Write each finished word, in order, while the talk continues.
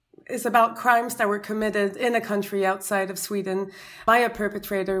is about crimes that were committed in a country outside of Sweden by a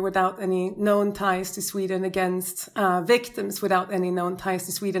perpetrator without any known ties to Sweden against victims without any known ties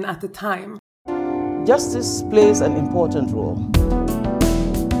to Sweden at the time. Justice plays an important role.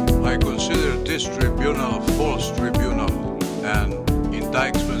 I consider this tribunal false tribunal and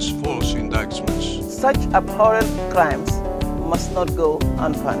indictments false indictments. Such abhorrent crimes must not go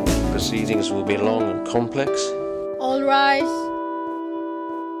unpunished. Proceedings will be long and complex. All rise.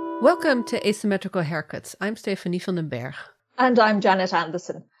 Welcome to Asymmetrical Haircuts. I'm Stephanie van den Berg. And I'm Janet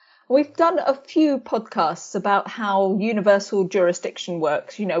Anderson. We've done a few podcasts about how universal jurisdiction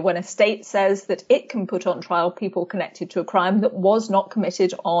works. You know, when a state says that it can put on trial people connected to a crime that was not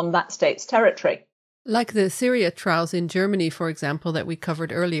committed on that state's territory. Like the Syria trials in Germany, for example, that we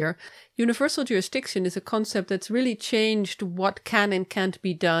covered earlier, universal jurisdiction is a concept that's really changed what can and can't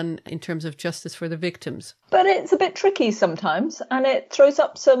be done in terms of justice for the victims. But it's a bit tricky sometimes, and it throws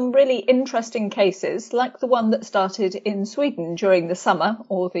up some really interesting cases, like the one that started in Sweden during the summer,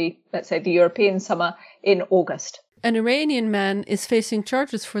 or let's say the European summer, in August. An Iranian man is facing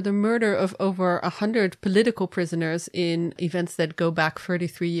charges for the murder of over 100 political prisoners in events that go back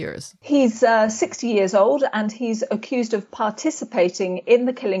 33 years. He's 60 years old and he's accused of participating in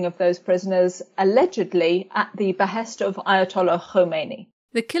the killing of those prisoners, allegedly at the behest of Ayatollah Khomeini.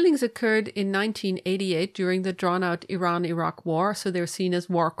 The killings occurred in 1988 during the drawn-out Iran-Iraq war, so they're seen as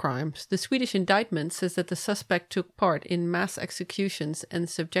war crimes. The Swedish indictment says that the suspect took part in mass executions and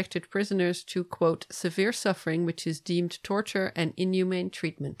subjected prisoners to, quote, severe suffering, which is deemed torture and inhumane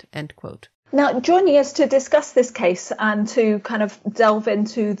treatment, end quote. Now, joining us to discuss this case and to kind of delve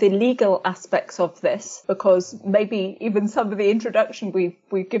into the legal aspects of this, because maybe even some of the introduction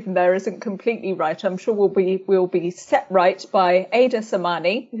we've given there isn't completely right. I'm sure we'll be set right by Aida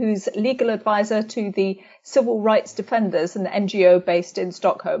Samani, who's legal advisor to the Civil Rights Defenders, an NGO based in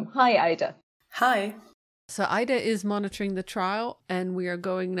Stockholm. Hi, Aida. Hi. So Aida is monitoring the trial, and we are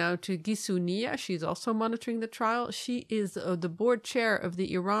going now to Gissou. She's also monitoring the trial. She is the board chair of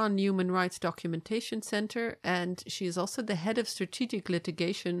the Iran Human Rights Documentation Center, and she is also the head of strategic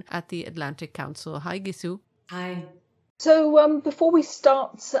litigation at the Atlantic Council. Hi, Gissou. Hi. So before we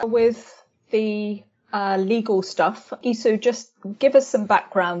start with the legal stuff, Gissou, just give us some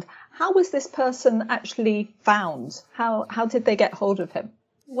background. How was this person actually found? How did they get hold of him?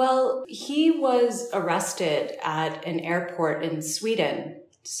 Well, he was arrested at an airport in Sweden.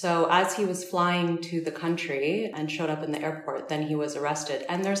 So as he was flying to the country and showed up in the airport, then he was arrested.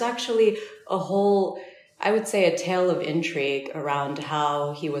 And there's actually a whole, I would say, a tale of intrigue around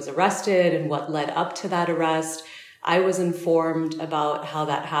how he was arrested and what led up to that arrest. I was informed about how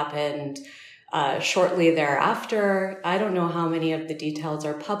that happened shortly thereafter. I don't know how many of the details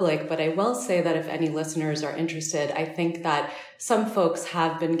are public, but I will say that if any listeners are interested, I think that some folks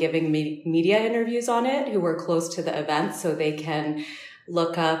have been giving media interviews on it who were close to the event, so they can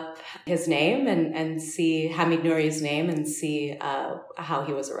look up his name and see Hamid Nouri's name and see how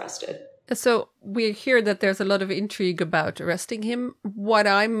he was arrested. So we hear that there's a lot of intrigue about arresting him. What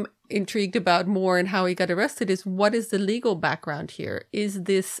I'm intrigued about more and how he got arrested is what is the legal background here? Is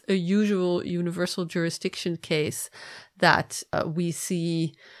this a usual universal jurisdiction case that we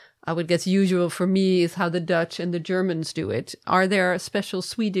see? I would guess usual for me is how the Dutch and the Germans do it. Are there special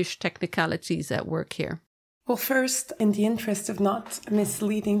Swedish technicalities at work here? Well, first, in the interest of not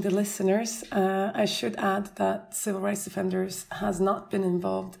misleading the listeners, I should add that Civil Rights Defenders has not been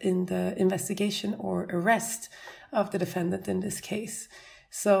involved in the investigation or arrest of the defendant in this case.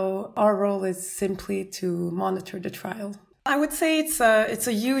 So our role is simply to monitor the trial. I would say it's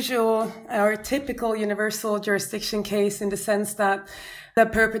a usual or typical universal jurisdiction case in the sense that the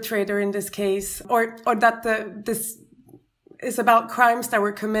perpetrator in this case, or that this is about crimes that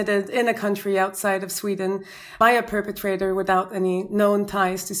were committed in a country outside of Sweden by a perpetrator without any known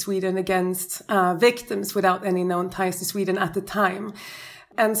ties to Sweden against victims without any known ties to Sweden at the time.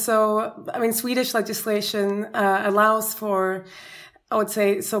 And so, I mean, Swedish legislation allows for, I would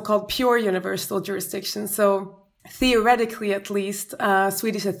say, so-called pure universal jurisdiction. So theoretically, at least,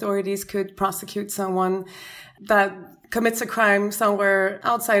 Swedish authorities could prosecute someone that commits a crime somewhere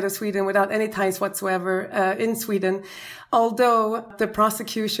outside of Sweden without any ties whatsoever in Sweden, although the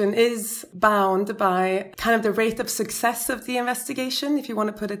prosecution is bound by kind of the rate of success of the investigation, if you want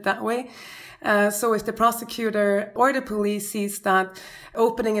to put it that way. So if the prosecutor or the police sees that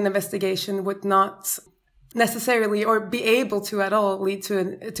opening an investigation would not necessarily or be able to at all lead to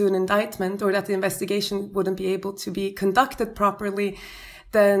an indictment, or that the investigation wouldn't be able to be conducted properly,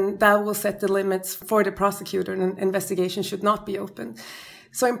 then that will set the limits for the prosecutor, and an investigation should not be opened.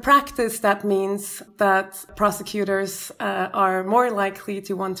 So in practice, that means that prosecutors are more likely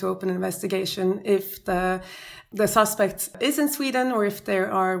to want to open an investigation if the suspect is in Sweden or if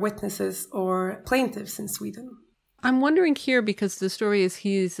there are witnesses or plaintiffs in Sweden. I'm wondering here, because the story is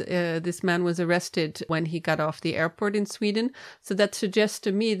this man was arrested when he got off the airport in Sweden. So that suggests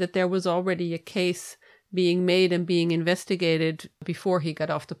to me that there was already a case being made and being investigated before he got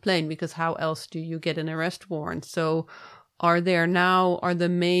off the plane, because how else do you get an arrest warrant? So are the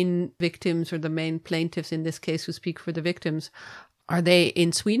main victims or the main plaintiffs in this case who speak for the victims, are they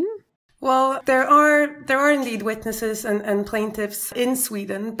in Sweden? Well, there are indeed witnesses and plaintiffs in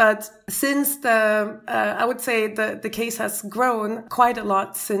Sweden, but since I would say the case has grown quite a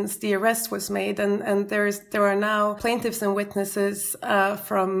lot since the arrest was made, and there are now plaintiffs and witnesses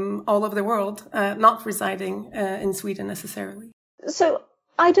from all over the world, not residing in Sweden necessarily. So,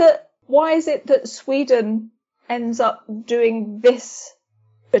 Aida, why is it that Sweden ends up doing this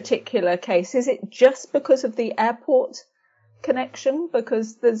particular case? Is it just because of the airport connection?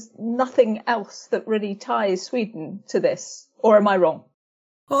 Because there's nothing else that really ties Sweden to this, or am I wrong?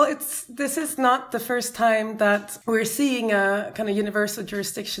 Well, this is not the first time that we're seeing a kind of universal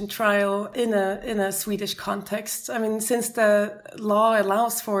jurisdiction trial in a Swedish context. I mean, since the law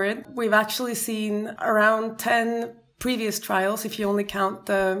allows for it, we've actually seen around 10 previous trials, if you only count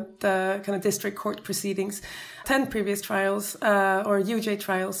the kind of district court proceedings, 10 previous trials or UJ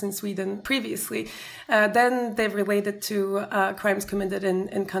trials in Sweden previously. Then they've related to crimes committed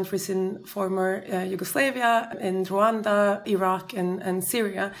in countries in former Yugoslavia, in Rwanda, Iraq, and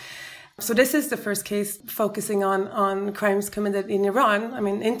Syria. So this is the first case focusing on crimes committed in Iran, I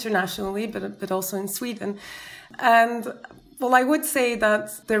mean, internationally, but also in Sweden. And well, I would say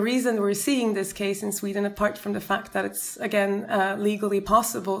that the reason we're seeing this case in Sweden, apart from the fact that it's, again, legally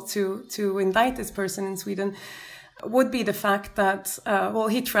possible to indict this person in Sweden, would be the fact that,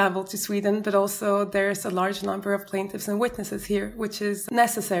 he traveled to Sweden, but also there's a large number of plaintiffs and witnesses here, which is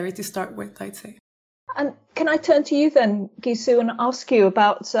necessary to start with, I'd say. And can I turn to you then, Gissou, and ask you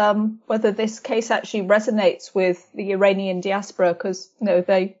about whether this case actually resonates with the Iranian diaspora? Because,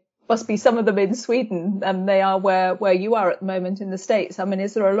 they must be some of them in Sweden, and they are where you are at the moment in the States. I mean,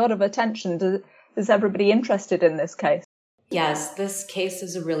 is there a lot of attention? Is everybody interested in this case? Yes, this case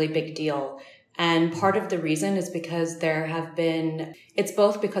is a really big deal. And part of the reason is because it's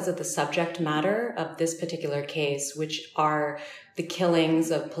both because of the subject matter of this particular case, which are the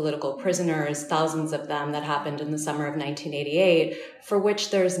killings of political prisoners, thousands of them that happened in the summer of 1988, for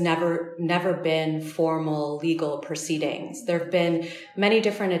which there's never been formal legal proceedings. There have been many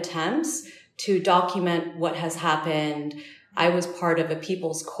different attempts to document what has happened. I was part of a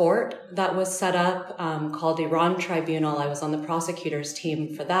people's court that was set up called Iran Tribunal. I was on the prosecutor's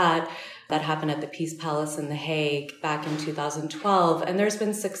team for that. That happened at the Peace Palace in The Hague back in 2012. And there's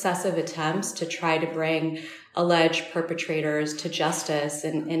been successive attempts to try to bring alleged perpetrators to justice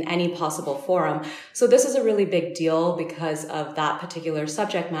in any possible forum. So this is a really big deal because of that particular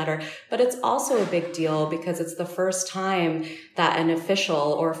subject matter. But it's also a big deal because it's the first time that an official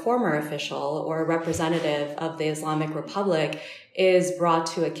or a former official or a representative of the Islamic Republic is brought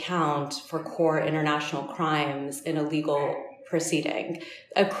to account for core international crimes in a legal proceeding,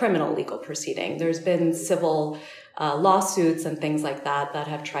 a criminal legal proceeding. There's been civil lawsuits and things like that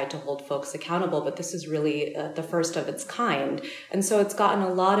have tried to hold folks accountable, but this is really the first of its kind. And so it's gotten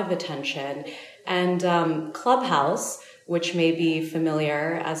a lot of attention. And Clubhouse, which may be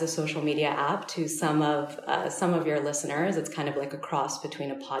familiar as a social media app to some of your listeners, it's kind of like a cross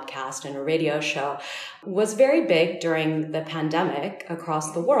between a podcast and a radio show, was very big during the pandemic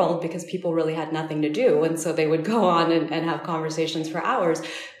across the world because people really had nothing to do. And so they would go on and have conversations for hours.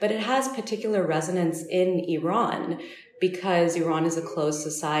 But it has particular resonance in Iran because Iran is a closed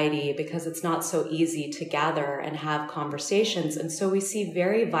society, because it's not so easy to gather and have conversations. And so we see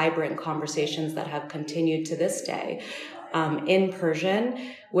very vibrant conversations that have continued to this day. In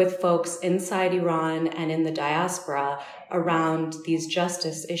Persian with folks inside Iran and in the diaspora around these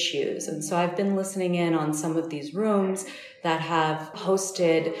justice issues. And so I've been listening in on some of these rooms that have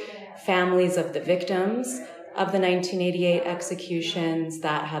hosted families of the victims of the 1988 executions,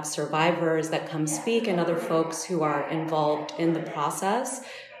 that have survivors that come speak, and other folks who are involved in the process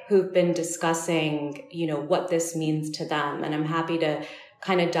who've been discussing, what this means to them. And I'm happy to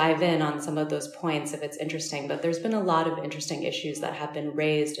kind of dive in on some of those points if it's interesting. But there's been a lot of interesting issues that have been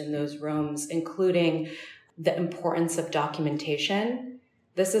raised in those rooms, including the importance of documentation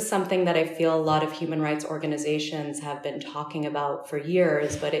This is something that I feel a lot of human rights organizations have been talking about for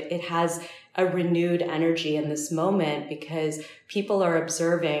years, but it has a renewed energy in this moment because people are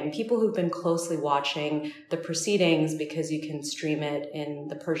observing, people who've been closely watching the proceedings because you can stream it in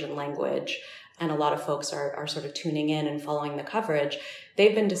the Persian language. And a lot of folks are sort of tuning in and following the coverage.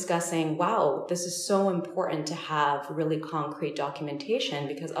 They've been discussing, wow, this is so important to have really concrete documentation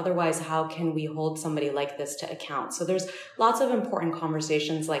because otherwise how can we hold somebody like this to account? So there's lots of important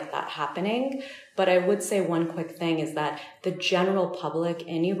conversations like that happening. But I would say one quick thing is that the general public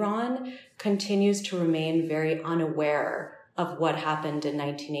in Iran continues to remain very unaware of what happened in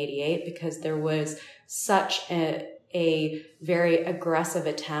 1988 because there was such a very aggressive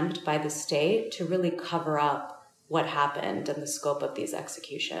attempt by the state to really cover up what happened and the scope of these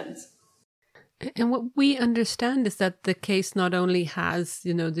executions. And what we understand is that the case not only has,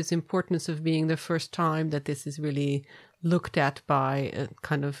 this importance of being the first time that this is really looked at by a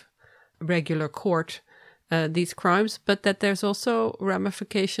kind of regular court, these crimes, but that there's also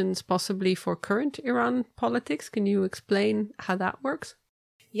ramifications possibly for current Iran politics. Can you explain how that works?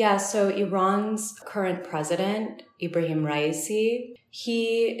 Yeah, so Iran's current president, Ibrahim Raisi,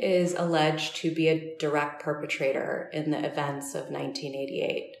 he is alleged to be a direct perpetrator in the events of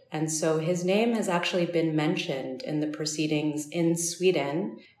 1988. And so his name has actually been mentioned in the proceedings in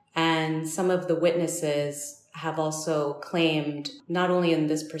Sweden. And some of the witnesses have also claimed, not only in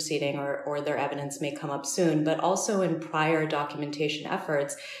this proceeding or their evidence may come up soon, but also in prior documentation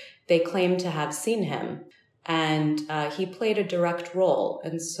efforts, they claim to have seen him. And he played a direct role.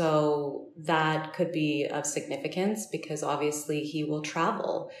 And so that could be of significance because obviously he will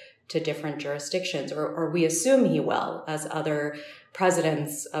travel to different jurisdictions, or we assume he will, as other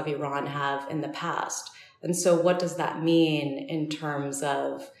presidents of Iran have in the past. And so what does that mean in terms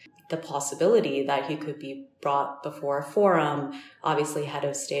of the possibility that he could be brought before a forum? Obviously, head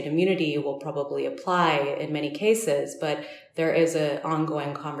of state immunity will probably apply in many cases, but there is an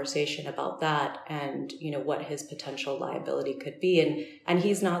ongoing conversation about that and, what his potential liability could be. And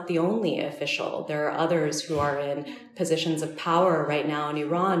he's not the only official. There are others who are in positions of power right now in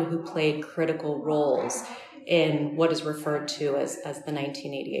Iran who played critical roles in what is referred to as the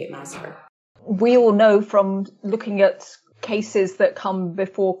 1988 massacre. We all know from looking at cases that come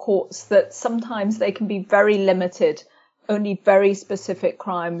before courts that sometimes they can be very limited, only very specific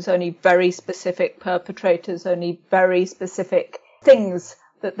crimes, only very specific perpetrators, only very specific things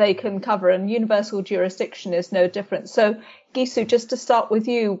that they can cover, and universal jurisdiction is no different. So, Gissou, just to start with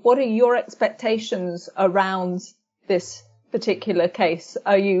you, what are your expectations around this particular case?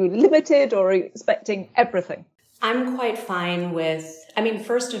 Are you limited or are you expecting everything? I'm quite fine with,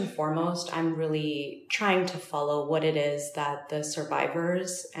 first and foremost, I'm really trying to follow what it is that the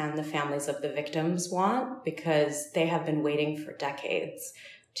survivors and the families of the victims want, because they have been waiting for decades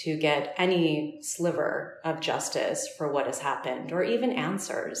to get any sliver of justice for what has happened, or even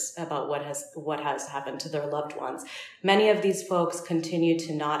answers about what has happened to their loved ones. Many of these folks continue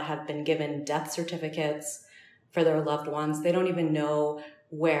to not have been given death certificates for their loved ones. They don't even know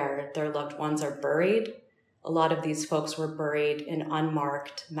where their loved ones are buried. A lot of these folks were buried in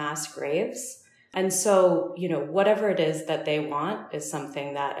unmarked mass graves. And so, whatever it is that they want is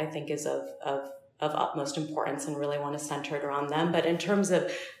something that I think is of utmost importance and really want to center it around them. But in terms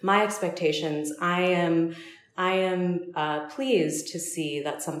of my expectations, I am pleased to see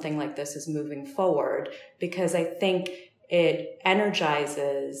that something like this is moving forward, because I think it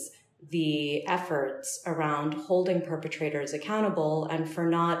energizes the efforts around holding perpetrators accountable and for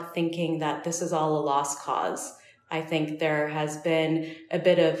not thinking that this is all a lost cause. I think there has been a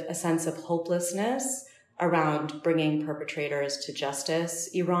bit of a sense of hopelessness around bringing perpetrators to justice.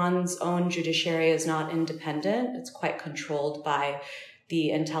 Iran's own judiciary is not independent. It's quite controlled by the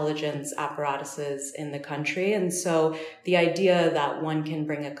intelligence apparatuses in the country. And so the idea that one can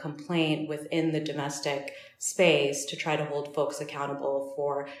bring a complaint within the domestic space to try to hold folks accountable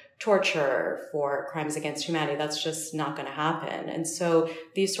for torture, for crimes against humanity, that's just not going to happen. And so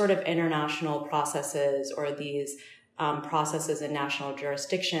these sort of international processes, or these processes in national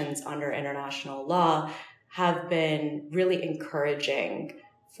jurisdictions under international law, have been really encouraging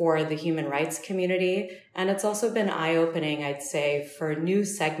for the human rights community. And it's also been eye-opening, I'd say, for new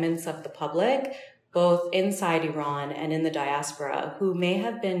segments of the public, both inside Iran and in the diaspora, who may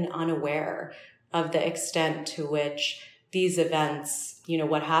have been unaware of the extent to which these events,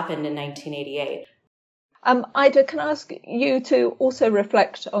 what happened in 1988. Aida, can I ask you to also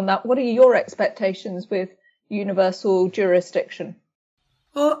reflect on that? What are your expectations with universal jurisdiction?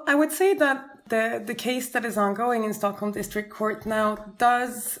 Well, I would say that the case that is ongoing in Stockholm District Court now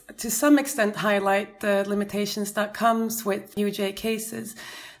does, to some extent, highlight the limitations that comes with UJ cases.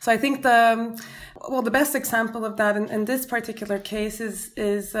 So I think the best example of that in this particular case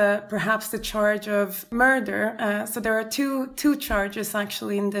is perhaps the charge of murder. So there are two charges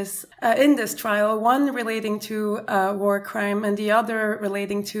actually in this trial. One relating to war crime, and the other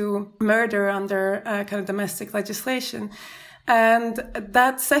relating to murder under kind of domestic legislation. And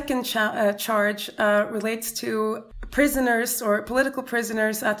that second charge relates to prisoners or political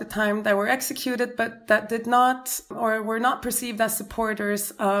prisoners at the time that were executed, but that did not or were not perceived as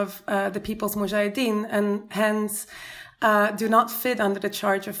supporters of the People's Mujahideen, and hence do not fit under the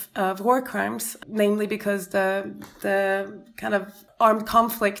charge of war crimes, namely because the kind of armed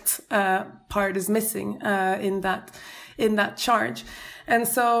conflict part is missing in that charge. And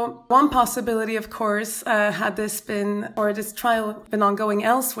so one possibility, of course, had this trial been ongoing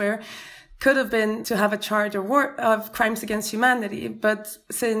elsewhere, could have been to have a charge of crimes against humanity. But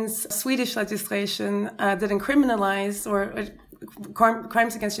since Swedish legislation didn't criminalize, or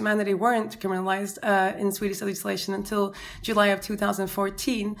crimes against humanity weren't criminalized in Swedish legislation until July of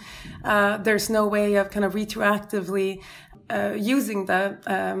 2014, there's no way of kind of retroactively using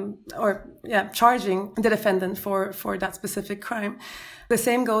charging the defendant for that specific crime. The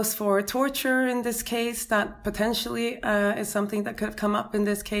same goes for torture in this case. That potentially is something that could have come up in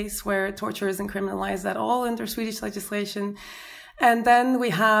this case, where torture isn't criminalized at all under Swedish legislation. And then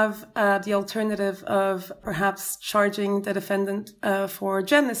we have the alternative of perhaps charging the defendant for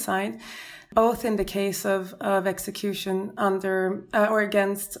genocide, both in the case of execution under or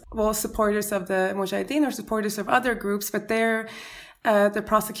against supporters of the Mujahideen or supporters of other groups, but there the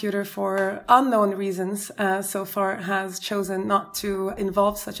prosecutor, for unknown reasons so far, has chosen not to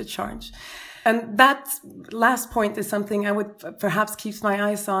involve such a charge. And that last point is something I would perhaps keep my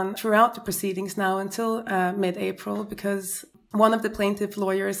eyes on throughout the proceedings now until mid-April, because one of the plaintiff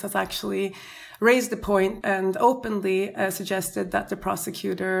lawyers has actually raised the point and openly suggested that the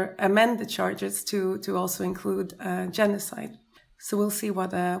prosecutor amend the charges to also include genocide. So we'll see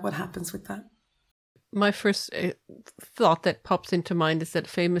what happens with that. My first thought that pops into mind is that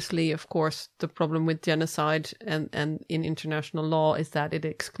famously, of course, the problem with genocide and in international law is that it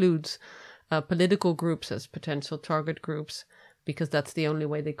excludes political groups as potential target groups, because that's the only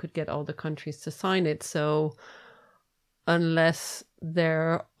way they could get all the countries to sign it. So unless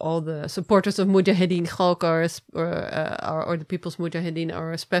all the supporters of Mujahideen Khalq or the People's Mujahideen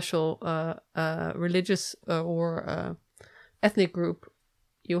are a special religious or ethnic group,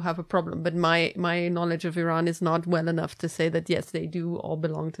 you have a problem. But my knowledge of Iran is not well enough to say that, yes, they do all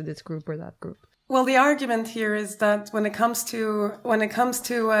belong to this group or that group. Well, the argument here is that when it comes to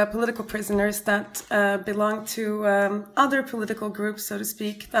political prisoners that belong to other political groups, so to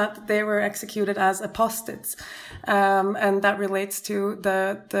speak, that they were executed as apostates, and that relates to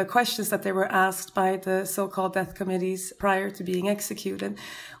the questions that they were asked by the so-called death committees prior to being executed.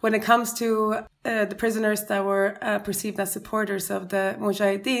 When it comes to the prisoners that were perceived as supporters of the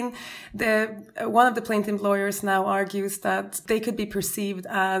Mujahideen, one of the plaintiff lawyers now argues that they could be perceived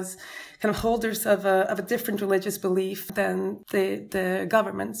as kind of holders of a different religious belief than the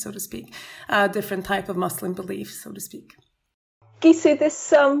government, so to speak, a different type of Muslim belief, so to speak. Gissou,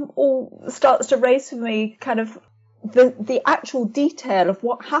 this all starts to raise for me kind of the actual detail of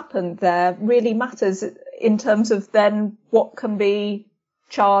what happened there really matters in terms of then what can be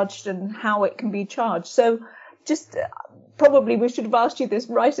charged and how it can be charged. So just probably we should have asked you this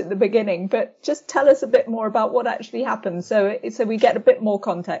right at the beginning, but just tell us a bit more about what actually happened so we get a bit more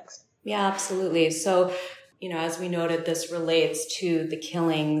context. Yeah, absolutely. So, as we noted, this relates to the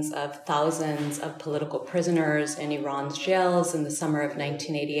killings of thousands of political prisoners in Iran's jails in the summer of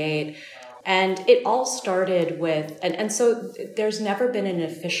 1988. And it all started with, and so there's never been an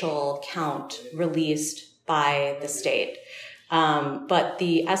official count released by the state. But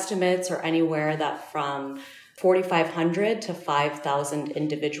the estimates are anywhere that from 4,500 to 5,000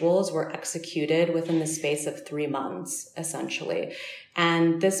 individuals were executed within the space of 3 months, essentially.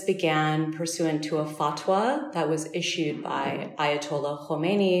 And this began pursuant to a fatwa that was issued by Ayatollah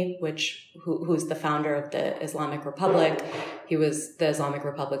Khomeini, who's the founder of the Islamic Republic. He was the Islamic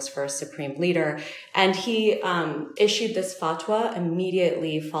Republic's first supreme leader. And he issued this fatwa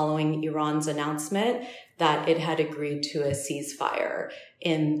immediately following Iran's announcement that it had agreed to a ceasefire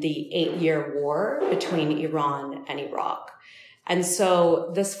in the 8-year war between Iran and Iraq. And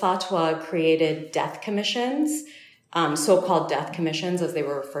so this fatwa created death commissions so-called death commissions, as they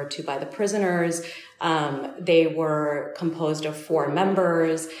were referred to by the prisoners. They were composed of 4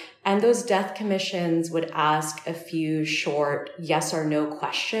 members, and those death commissions would ask a few short yes or no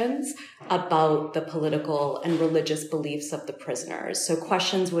questions about the political and religious beliefs of the prisoners. So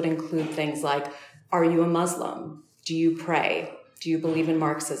questions would include things like, are you a Muslim? Do you pray? Do you believe in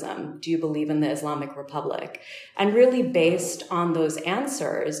Marxism? Do you believe in the Islamic Republic? And really based on those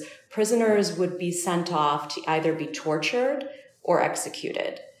answers, prisoners would be sent off to either be tortured or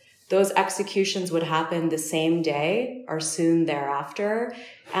executed. Those executions would happen the same day or soon thereafter.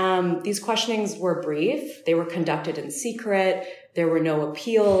 These questionings were brief. They were conducted in secret. There were no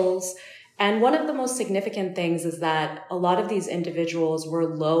appeals. And one of the most significant things is that a lot of these individuals were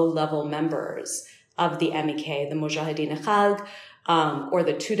low-level members of the MEK, the Mujahideen Khalq, or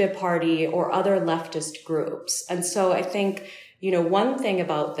the Tudeh party, or other leftist groups. And so I think, one thing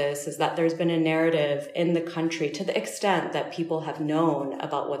about this is that there's been a narrative in the country, to the extent that people have known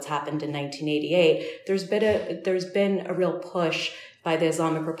about what's happened in 1988, there's been a real push by the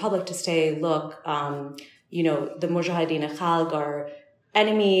Islamic Republic to say, look, the Mujahideen Khalq are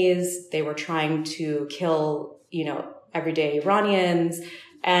enemies. They were trying to kill, everyday Iranians.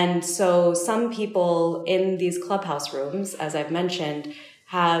 And so some people in these clubhouse rooms, as I've mentioned,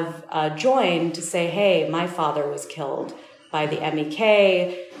 have joined to say, hey, my father was killed by the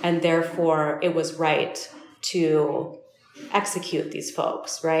MEK, and therefore it was right to execute these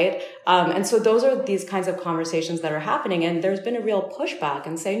folks, right? And so those are these kinds of conversations that are happening. And there's been a real pushback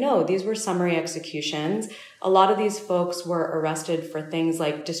and say, no, these were summary executions. A lot of these folks were arrested for things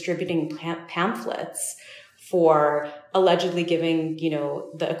like distributing pamphlets for allegedly giving,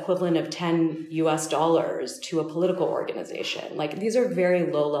 the equivalent of $10 to a political organization. Like, these are very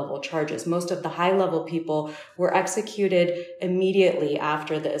low-level charges. Most of the high-level people were executed immediately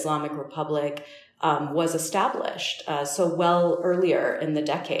after the Islamic Republic was established, so well earlier in the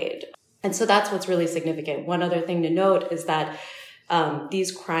decade. And so that's what's really significant. One other thing to note is that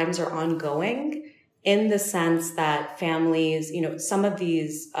these crimes are ongoing, in the sense that families, some of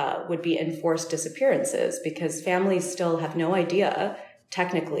these would be enforced disappearances, because families still have no idea,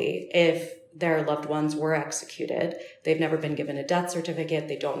 technically, if their loved ones were executed. They've never been given a death certificate.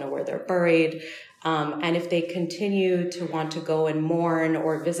 They don't know where they're buried. And if they continue to want to go and mourn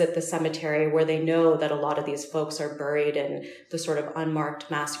or visit the cemetery where they know that a lot of these folks are buried in the sort of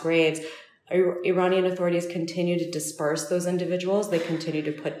unmarked mass graves, Iranian authorities continue to disperse those individuals. They continue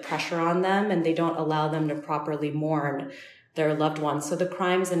to put pressure on them, and they don't allow them to properly mourn their loved ones. So the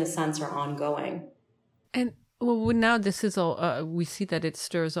crimes, in a sense, are ongoing. And well, now this is all, we see that it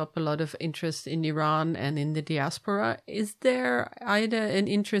stirs up a lot of interest in Iran and in the diaspora. Is there, Aida, an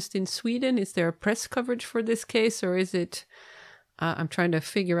interest in Sweden? Is there a press coverage for this case, or is it... I'm trying to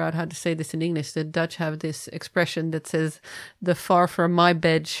figure out how to say this in English. The Dutch have this expression that says the far from my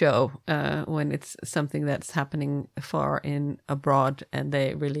bed show, when it's something that's happening far in abroad, and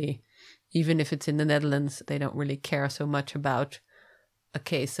they really, even if it's in the Netherlands, they don't really care so much about a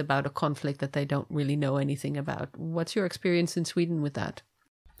case, about a conflict that they don't really know anything about. What's your experience in Sweden with that?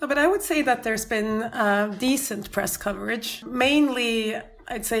 No, but I would say that there's been decent press coverage, mainly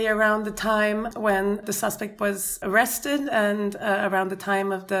I'd say around the time when the suspect was arrested, and around the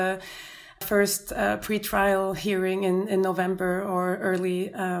time of the first pre-trial hearing in November or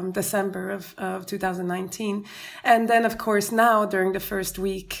early December of 2019. And then, of course, now during the first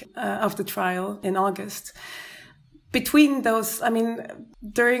week of the trial in August. Between those,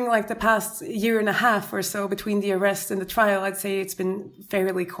 during like the past year and a half or so between the arrest and the trial, I'd say it's been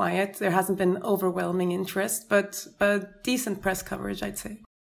fairly quiet. There hasn't been overwhelming interest, but decent press coverage, I'd say.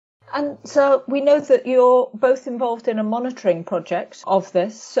 And so we know that you're both involved in a monitoring project of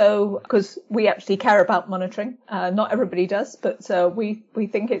this. So, because we actually care about monitoring, not everybody does, but we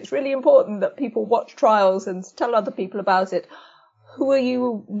think it's really important that people watch trials and tell other people about it. Who are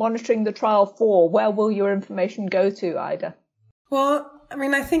you monitoring the trial for? Where will your information go to, Aida? Well,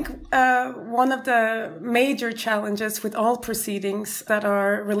 I think one of the major challenges with all proceedings that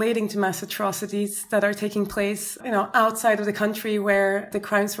are relating to mass atrocities that are taking place, outside of the country where the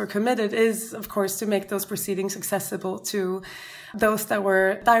crimes were committed is, of course, to make those proceedings accessible to those that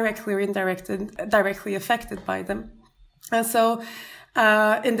were directly or directly affected by them. And so,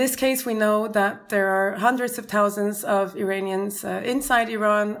 in this case, we know that there are hundreds of thousands of Iranians inside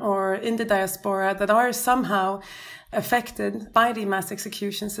Iran or in the diaspora that are somehow affected by the mass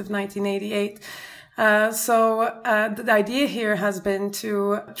executions of 1988. The idea here has been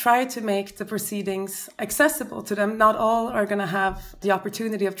to try to make the proceedings accessible to them. Not all are going to have the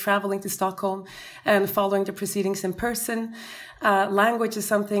opportunity of traveling to Stockholm and following the proceedings in person. Language is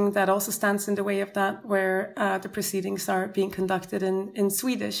something that also stands in the way of that, where the proceedings are being conducted in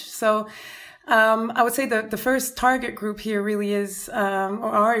Swedish. So I would say the first target group here really is or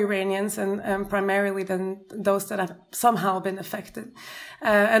are Iranians, and primarily then those that have somehow been affected.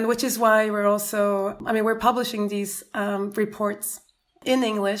 And which is why we're publishing these reports in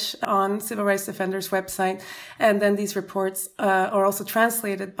English on Civil Rights Defenders' website. And then these reports are also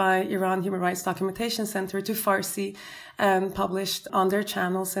translated by Iran Human Rights Documentation Center to Farsi and published on their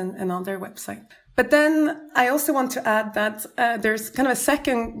channels and on their website. But then I also want to add that there's kind of a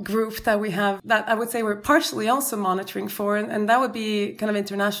second group that we have that I would say we're partially also monitoring for, and that would be kind of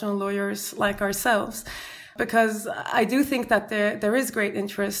international lawyers like ourselves. Because I do think that there is great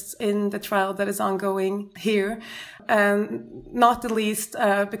interest in the trial that is ongoing here, and not the least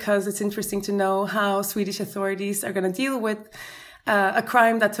because it's interesting to know how Swedish authorities are going to deal with a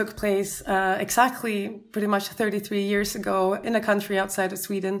crime that took place exactly pretty much 33 years ago in a country outside of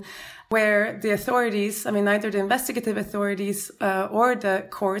Sweden, where the authorities, neither the investigative authorities or the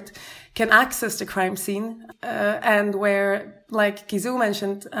court can access the crime scene, and where, like Gissou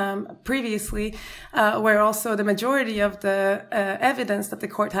mentioned previously, where also the majority of the evidence that the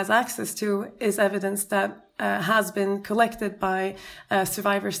court has access to is evidence that has been collected by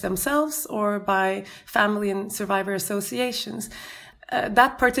survivors themselves or by family and survivor associations.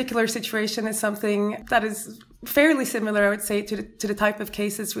 That particular situation is something that is fairly similar, I would say, to the type of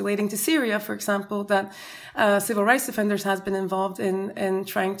cases relating to Syria, for example, that Civil Rights Defenders has been involved in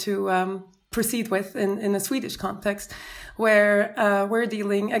trying to proceed with in a Swedish context, where we're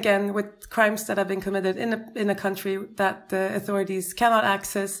dealing again with crimes that have been committed in a country that the authorities cannot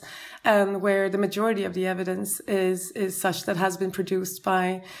access, and where the majority of the evidence is such that has been produced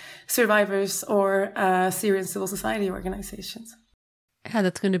by survivors or Syrian civil society organizations. Yeah,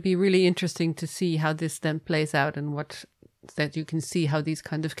 that's going to be really interesting to see how this then plays out, and that you can see how these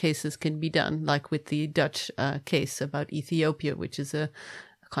kind of cases can be done, like with the Dutch case about Ethiopia, which is a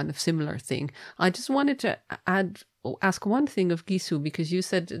kind of similar thing. I just wanted to ask one thing of Gissou, because you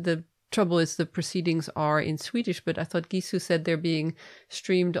said the trouble is the proceedings are in Swedish, but I thought Gissou said they're being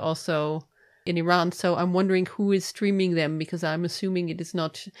streamed also in Iran. So I'm wondering who is streaming them, because I'm assuming it is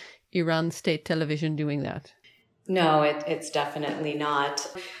not Iran state television doing that. No, it's definitely not.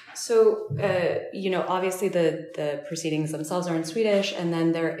 So, obviously the proceedings themselves are in Swedish, and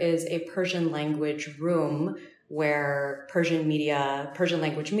then there is a Persian language room where Persian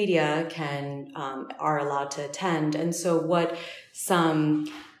language media are allowed to attend. And so what some,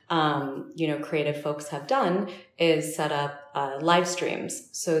 creative folks have done is set up live streams.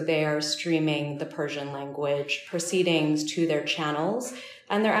 So they are streaming the Persian language proceedings to their channels.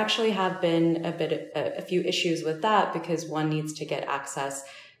 And there actually have been a few issues with that, because one needs to get access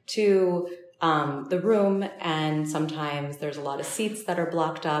to the room, and sometimes there's a lot of seats that are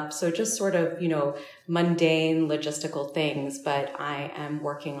blocked up. So just sort of, mundane logistical things. But I am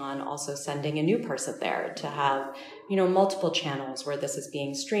working on also sending a new person there to have, multiple channels where this is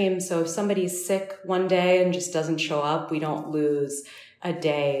being streamed. So if somebody's sick one day and just doesn't show up, we don't lose a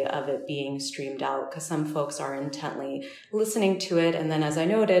day of it being streamed out, because some folks are intently listening to it. And then, as I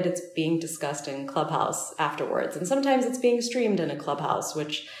noted, it's being discussed in Clubhouse afterwards. And sometimes it's being streamed in a Clubhouse,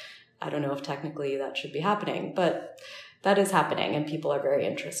 which I don't know if technically that should be happening, but that is happening, and people are very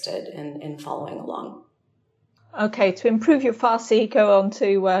interested in following along. Okay, to improve your Farsi, go on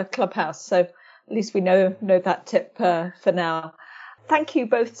to Clubhouse. So at least we know that tip for now. Thank you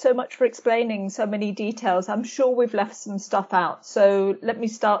both so much for explaining so many details. I'm sure we've left some stuff out. So let me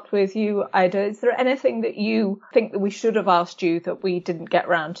start with you, Aida. Is there anything that you think that we should have asked you that we didn't get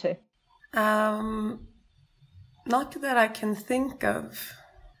round to? Not that I can think of.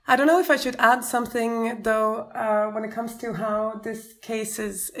 I don't know if I should add something, though, when it comes to how this case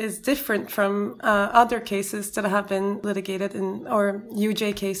is different from other cases that have been litigated or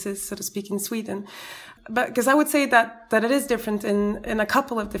UJ cases, so to speak, in Sweden. But because I would say that it is different in a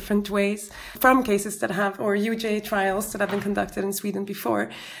couple of different ways from cases that have, or UJ trials that have been conducted in Sweden before.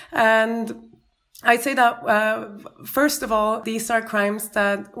 And I'd say that, first of all, these are crimes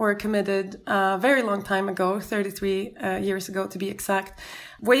that were committed a very long time ago, 33 years ago to be exact,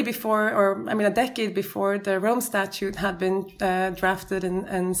 way before, or I mean, a decade before the Rome Statute had been drafted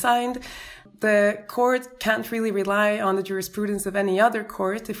and signed. The court can't really rely on the jurisprudence of any other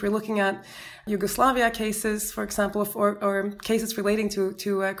court. If we're looking at Yugoslavia cases, for example, or cases relating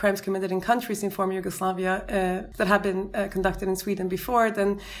to crimes committed in countries in former Yugoslavia that have been conducted in Sweden before,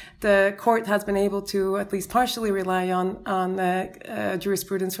 then the court has been able to at least partially rely on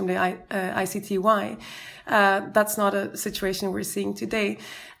jurisprudence from the ICTY. That's not a situation we're seeing today.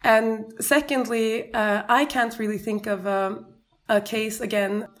 And secondly, I can't really think of a case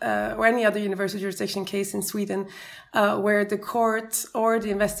again, or any other universal jurisdiction case in Sweden, where the court or the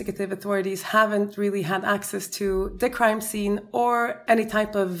investigative authorities haven't really had access to the crime scene or any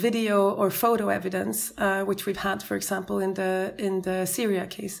type of video or photo evidence, which we've had, for example, in the Syria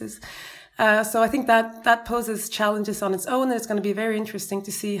cases. So I think that poses challenges on its own, and it's going to be very interesting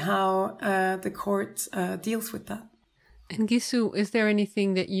to see how the court deals with that. And Gissou, is there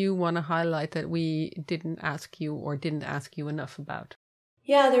anything that you want to highlight that we didn't ask you or didn't ask you enough about?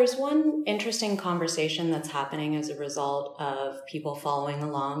 Yeah, there's one interesting conversation that's happening as a result of people following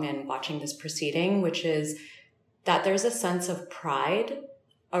along and watching this proceeding, which is that there's a sense of pride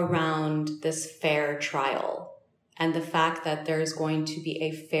around this fair trial and the fact that there's going to be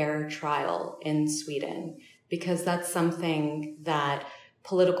a fair trial in Sweden, because that's something that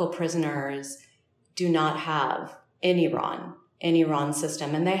political prisoners do not have in Iran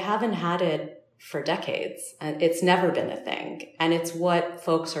system, and they haven't had it for decades. It's never been a thing, and it's what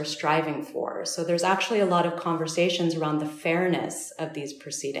folks are striving for. So there's actually a lot of conversations around the fairness of these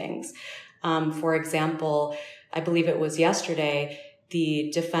proceedings. For example, I believe it was yesterday, the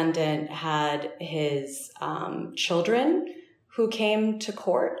defendant had his children who came to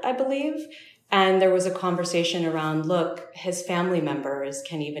court, I believe, and there was a conversation around, look, his family members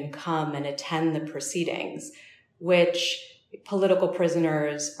can even come and attend the proceedings, which political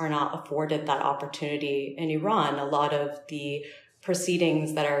prisoners are not afforded that opportunity in Iran. A lot of the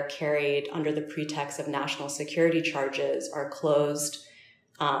proceedings that are carried under the pretext of national security charges are closed.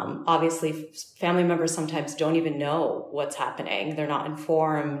 Obviously, family members sometimes don't even know what's happening. They're not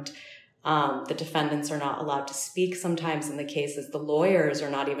informed. The defendants are not allowed to speak sometimes in the cases. The lawyers are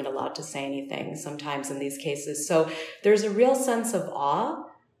not even allowed to say anything sometimes in these cases. So there's a real sense of awe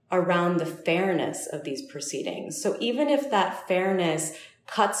around the fairness of these proceedings. So even if that fairness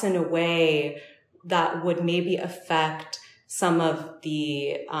cuts in a way that would maybe affect some of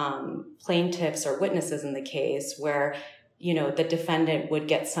the plaintiffs or witnesses in the case, where, you know, the defendant would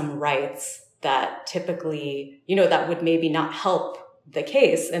get some rights that typically, you know, that would maybe not help the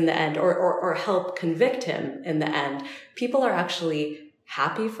case in the end, or help convict him in the end, people are actually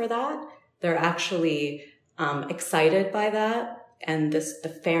happy for that. They're actually excited by that. And the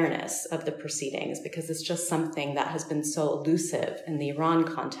fairness of the proceedings, because it's just something that has been so elusive in the Iran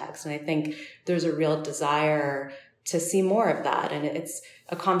context. And I think there's a real desire to see more of that. And it's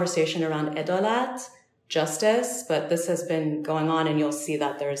a conversation around edolat, justice, but this has been going on, and you'll see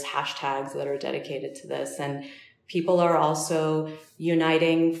that there's hashtags that are dedicated to this. And people are also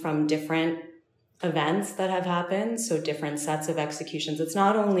uniting from different events that have happened, so different sets of executions. It's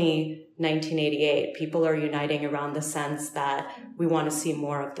not only 1988. People are uniting around the sense that we want to see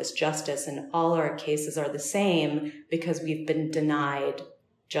more of this justice, and all our cases are the same because we've been denied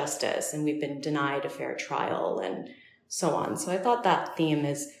justice and we've been denied a fair trial and so on. So I thought that theme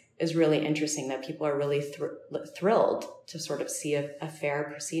is really interesting, that people are really thrilled to sort of see a fair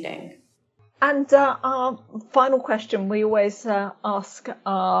proceeding. And our final question we always ask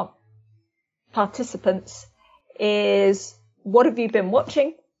our participants is, what have you been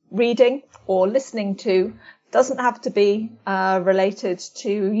watching, reading, or listening to? Doesn't have to be related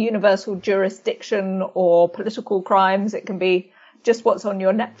to universal jurisdiction or political crimes. It can be just what's on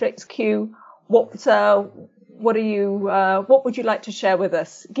your Netflix queue. What would you like to share with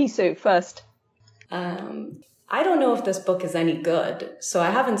us? Gissou, first. I don't know if this book is any good, so I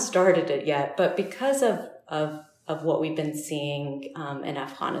haven't started it yet, but because of what we've been seeing in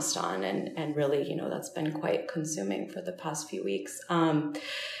Afghanistan, and really, you know, that's been quite consuming for the past few weeks.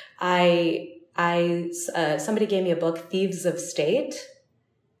 Somebody gave me a book, Thieves of State,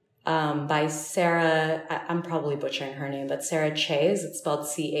 by Sarah, I'm probably butchering her name, but Sarah Chayes, it's spelled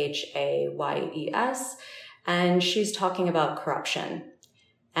Chayes, and she's talking about corruption.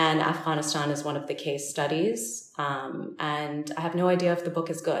 And Afghanistan is one of the case studies. And I have no idea if the book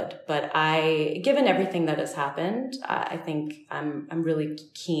is good, but given everything that has happened, I think I'm really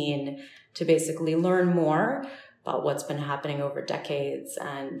keen to basically learn more about what's been happening over decades,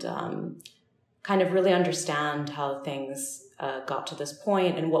 and kind of really understand how things got to this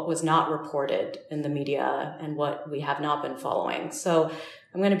point and what was not reported in the media and what we have not been following. So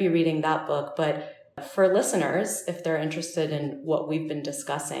I'm going to be reading that book. But for listeners, if they're interested in what we've been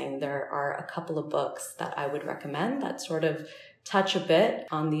discussing, there are a couple of books that I would recommend that sort of touch a bit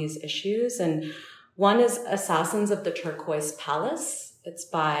on these issues. And one is Assassins of the Turquoise Palace. It's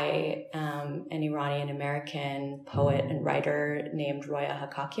by an Iranian-American poet and writer named Roya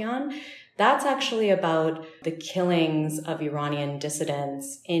Hakakian. That's actually about the killings of Iranian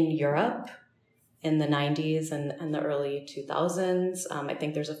dissidents in Europe in the 90s and the early 2000s. I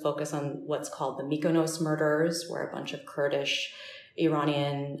think there's a focus on what's called the Mykonos murders, where a bunch of Kurdish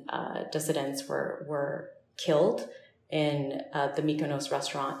Iranian dissidents were killed in the Mykonos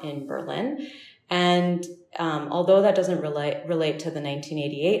restaurant in Berlin. And although that doesn't relate to the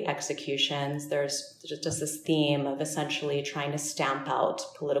 1988 executions, there's just this theme of essentially trying to stamp out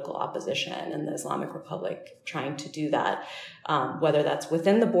political opposition, and the Islamic Republic trying to do that, whether that's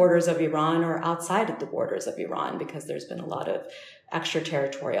within the borders of Iran or outside of the borders of Iran, because there's been a lot of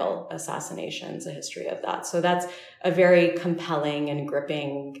extraterritorial assassinations, a history of that. So that's a very compelling and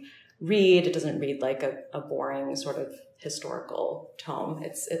gripping read. It doesn't read like a boring sort of historical tome.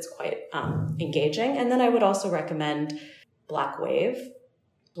 It's quite engaging. And then I would also recommend Black Wave,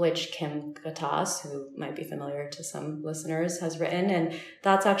 which Kim Gatas, who might be familiar to some listeners, has written. And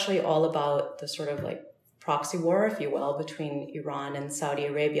that's actually all about the sort of like proxy war, if you will, between Iran and Saudi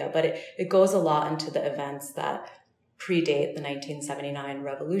Arabia. But it goes a lot into the events that predate the 1979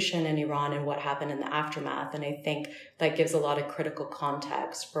 revolution in Iran and what happened in the aftermath. And I think that gives a lot of critical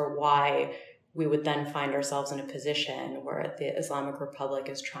context for why we would then find ourselves in a position where the Islamic Republic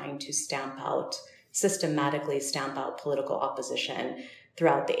is trying to systematically stamp out political opposition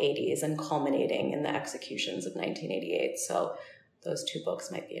throughout the 80s and culminating in the executions of 1988. So those two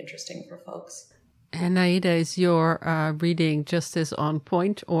books might be interesting for folks. And Aida, is your reading just as on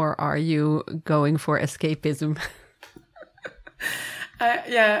point, or are you going for escapism?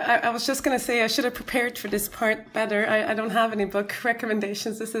 I was just going to say I should have prepared for this part better. I don't have any book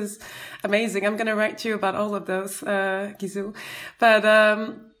recommendations. This is amazing. I'm going to write to you about all of those, Gissou. But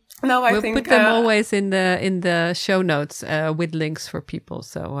no, I think we'll put them always in the show notes with links for people.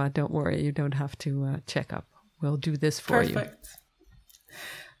 So don't worry, you don't have to check up. We'll do this for you.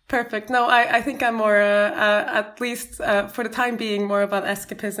 Perfect. No, I think I'm more, at least for the time being, more about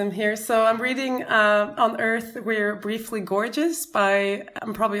escapism here. So I'm reading On Earth We're Briefly Gorgeous by,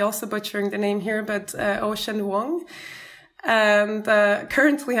 I'm probably also butchering the name here, but Ocean Wong. And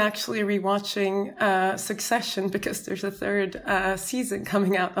currently actually rewatching Succession, because there's a third season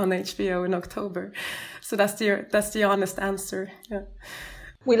coming out on HBO in October. So that's the honest answer. Yeah.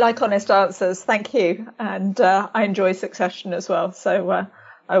 We like honest answers. Thank you. And I enjoy Succession as well. So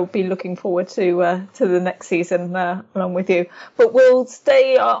I will be looking forward to the next season along with you. But we'll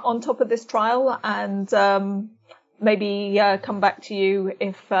stay on top of this trial and maybe come back to you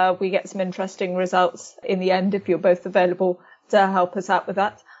if we get some interesting results in the end, if you're both available to help us out with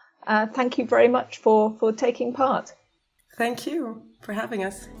that. Thank you very much for taking part. Thank you for having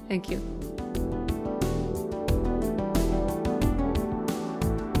us. Thank you.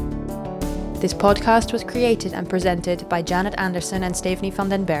 This podcast was created and presented by Janet Anderson and Stephanie van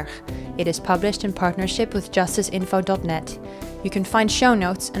den Berg. It is published in partnership with justiceinfo.net. You can find show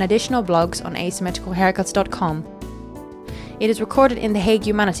notes and additional blogs on asymmetricalhaircuts.com. It is recorded in the Hague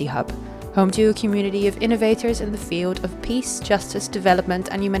Humanity Hub, home to a community of innovators in the field of peace, justice, development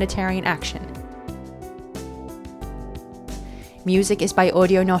and humanitarian action. Music is by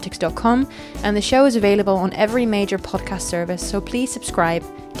audionautics.com, and the show is available on every major podcast service, so please subscribe,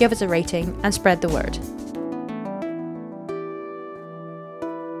 give us a rating and spread the word.